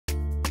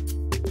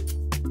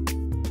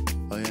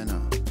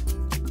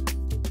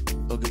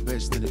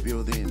in the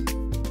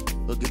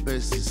building. Okay,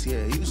 best is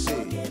here. You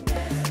say.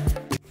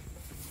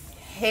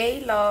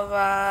 Hey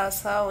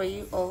lovers, how are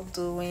you all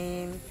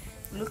doing?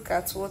 Look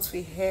at what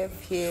we have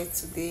here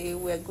today.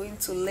 We're going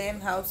to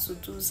learn how to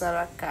do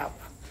Zara cap.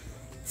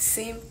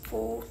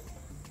 Simple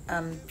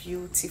and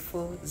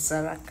beautiful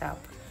Zara cap.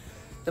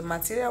 The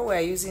material we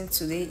are using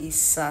today is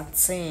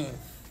satin.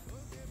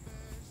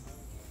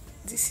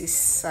 This is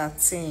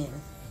satin.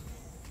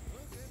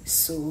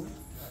 So,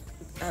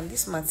 and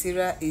this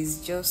material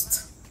is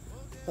just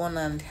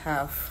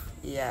 1.5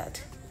 yard.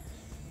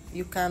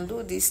 You can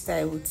do this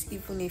style with,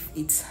 even if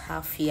it's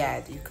half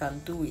yard, you can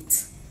do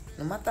it.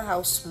 No matter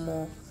how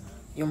small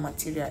your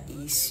material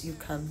is, you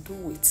can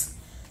do it.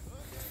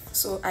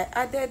 So I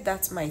added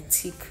that my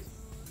thick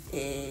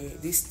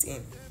this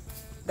thing,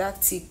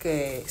 that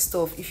thick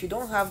stuff. If you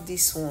don't have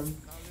this one,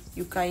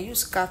 you can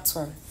use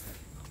carton.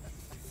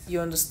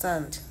 You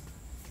understand?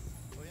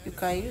 You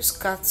can use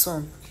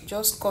carton.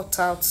 Just cut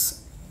out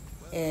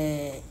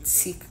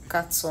thick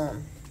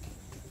carton.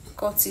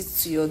 Cut it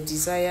to your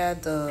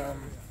desired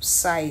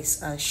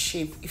size and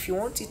shape. If you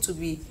want it to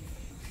be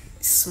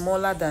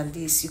smaller than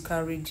this, you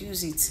can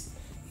reduce it.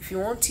 If you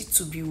want it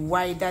to be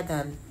wider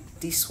than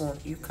this one,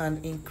 you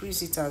can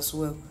increase it as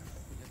well.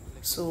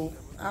 So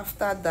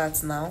after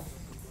that, now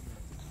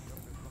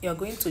you're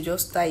going to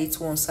just tie it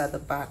once at the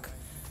back,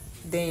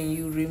 then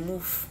you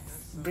remove,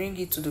 bring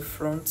it to the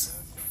front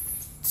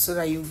so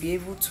that you'll be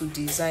able to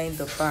design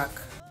the back.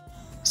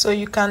 So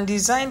you can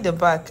design the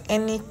back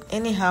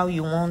anyhow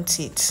you want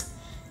it.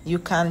 You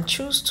can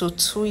choose to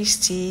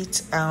twist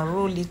it and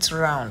roll it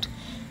round.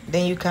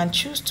 Then you can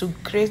choose to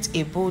create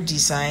a bow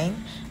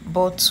design,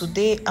 but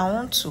today I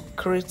want to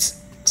create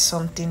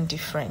something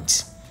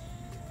different.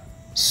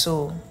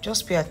 So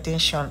just pay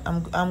attention.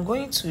 I'm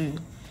going to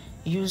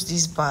use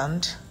this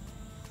band,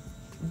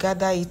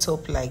 gather it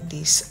up like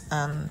this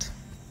and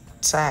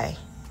tie.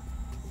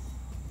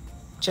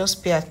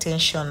 Just pay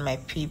attention, my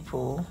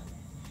people.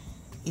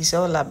 It's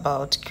all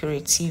about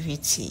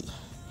creativity.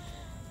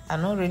 I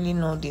don't really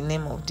know the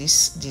name of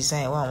this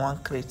design what I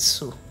want to create,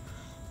 so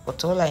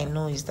but all I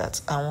know is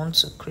that I want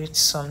to create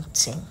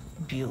something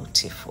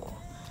beautiful.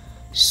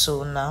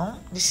 So now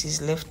this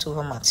is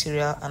leftover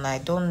material and I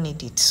don't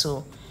need it,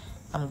 so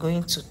I'm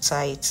going to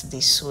tie it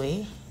this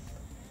way.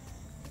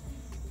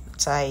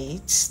 Tie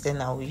it,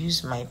 then I will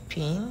use my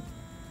pin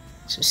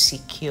to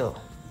secure.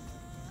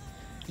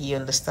 You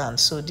understand?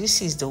 So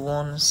this is the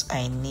ones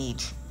I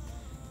need.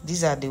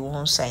 These are the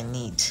ones I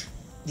need,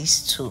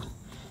 these two.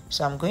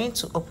 So I'm going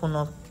to open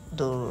up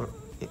the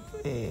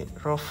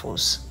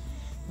ruffles.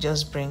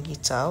 Just bring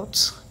it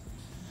out.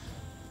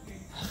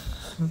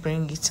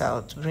 Bring it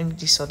out. Bring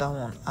this other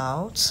one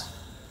out.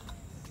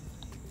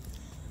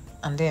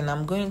 And then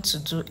I'm going to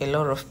do a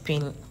lot of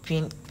pin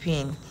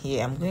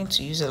here. I'm going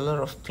to use a lot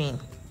of pin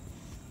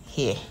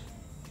here.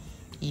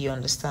 You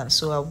understand?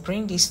 So I'll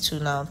bring these two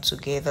now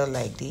together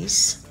like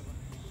this.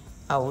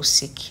 I will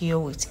secure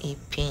with a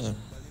pin.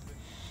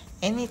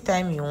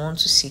 Anytime you want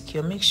to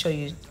secure, make sure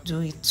you do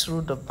it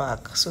through the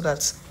back so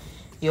that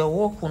your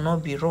work will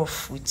not be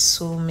rough with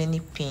so many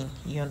pins.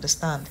 You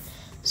understand?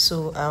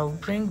 So I'll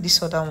bring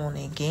this other one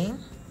again.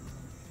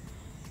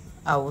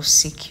 I will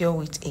secure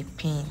with a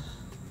pin.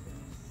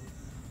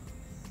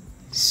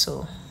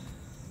 So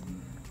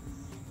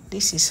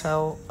this is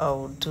how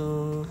I'll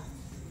do.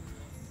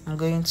 I'm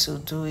going to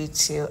do it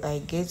till I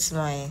get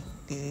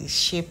the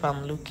shape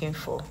I'm looking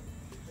for.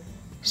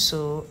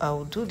 So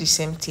I'll do the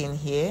same thing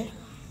here.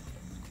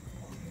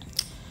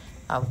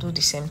 I'll do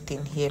the same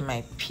thing here,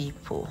 my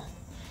people.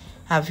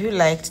 Have you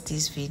liked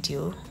this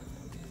video?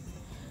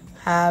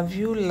 Have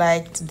you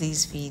liked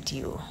this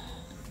video?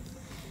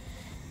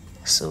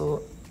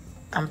 So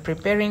I'm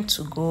preparing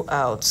to go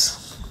out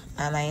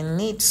and I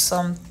need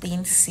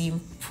something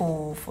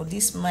simple for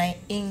this my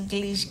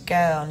English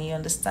gown. You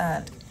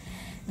understand?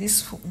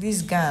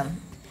 This gown,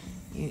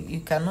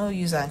 you cannot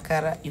use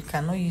Ankara, you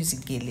cannot use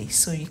gele,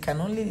 so you can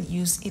only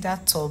use either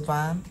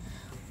turban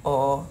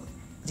or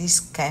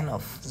this kind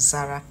of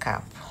Zara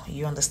cap.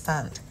 You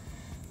understand?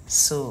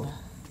 So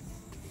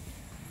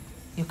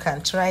you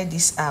can try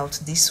this out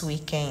this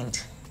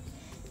weekend.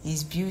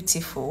 It's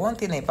beautiful. One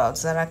thing about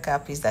Zara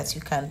cap is that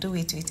you can do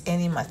it with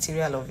any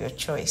material of your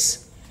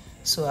choice.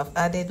 So I've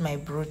added my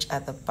brooch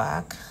at the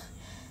back,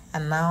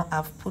 and now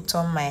I've put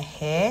on my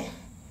hair.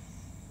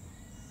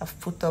 I've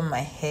put on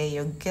my hair.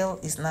 Your girl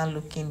is now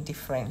looking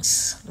different,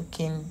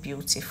 looking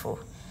beautiful.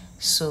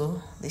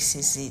 So this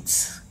is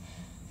it.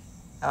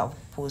 I'll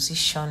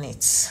position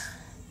it.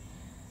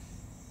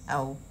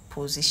 I'll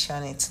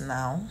position it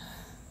now.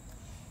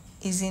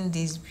 Isn't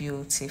this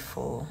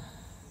beautiful?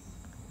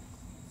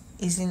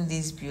 Isn't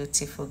this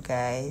beautiful,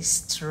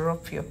 guys?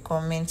 Drop your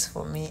comments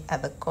for me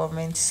at the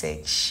comment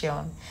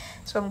section.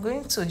 So I'm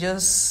going to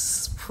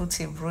just put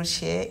a brooch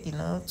here, you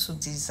know, to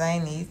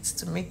design it,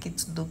 to make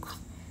it look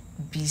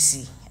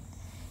busy.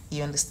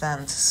 You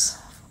understand?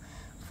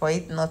 For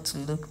it not to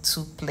look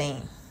too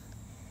plain.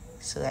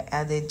 So I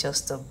added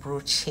just a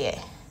brooch here.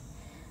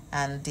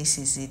 And this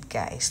is it,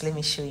 guys. Let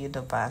me show you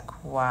the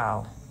back.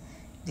 Wow.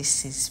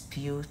 This is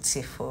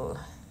beautiful.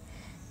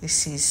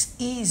 This is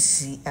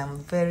easy and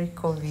very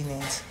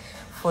convenient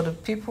for the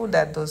people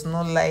that does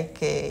not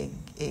like a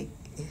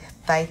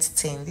tight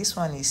thing. This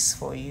one is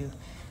for you.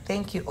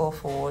 Thank you all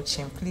for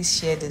watching. Please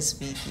share this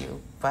video.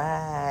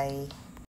 Bye.